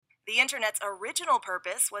The internet's original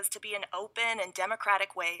purpose was to be an open and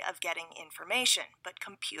democratic way of getting information, but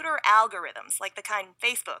computer algorithms, like the kind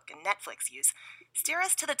Facebook and Netflix use, steer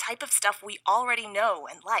us to the type of stuff we already know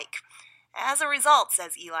and like. As a result,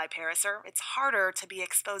 says Eli Pariser, it's harder to be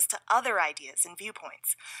exposed to other ideas and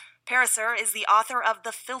viewpoints. Pariser is the author of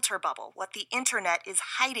The Filter Bubble, What the Internet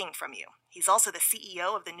is Hiding from You. He's also the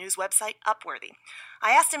CEO of the news website Upworthy.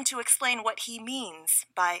 I asked him to explain what he means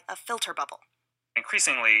by a filter bubble.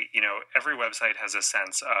 Increasingly, every website has a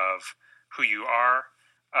sense of who you are,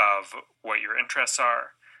 of what your interests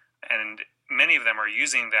are, and many of them are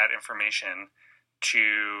using that information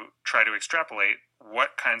to try to extrapolate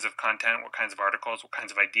what kinds of content, what kinds of articles, what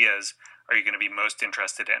kinds of ideas are you going to be most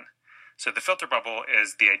interested in. So the filter bubble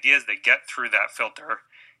is the ideas that get through that filter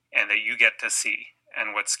and that you get to see.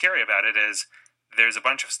 And what's scary about it is there's a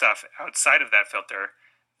bunch of stuff outside of that filter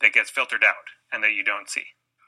that gets filtered out and that you don't see.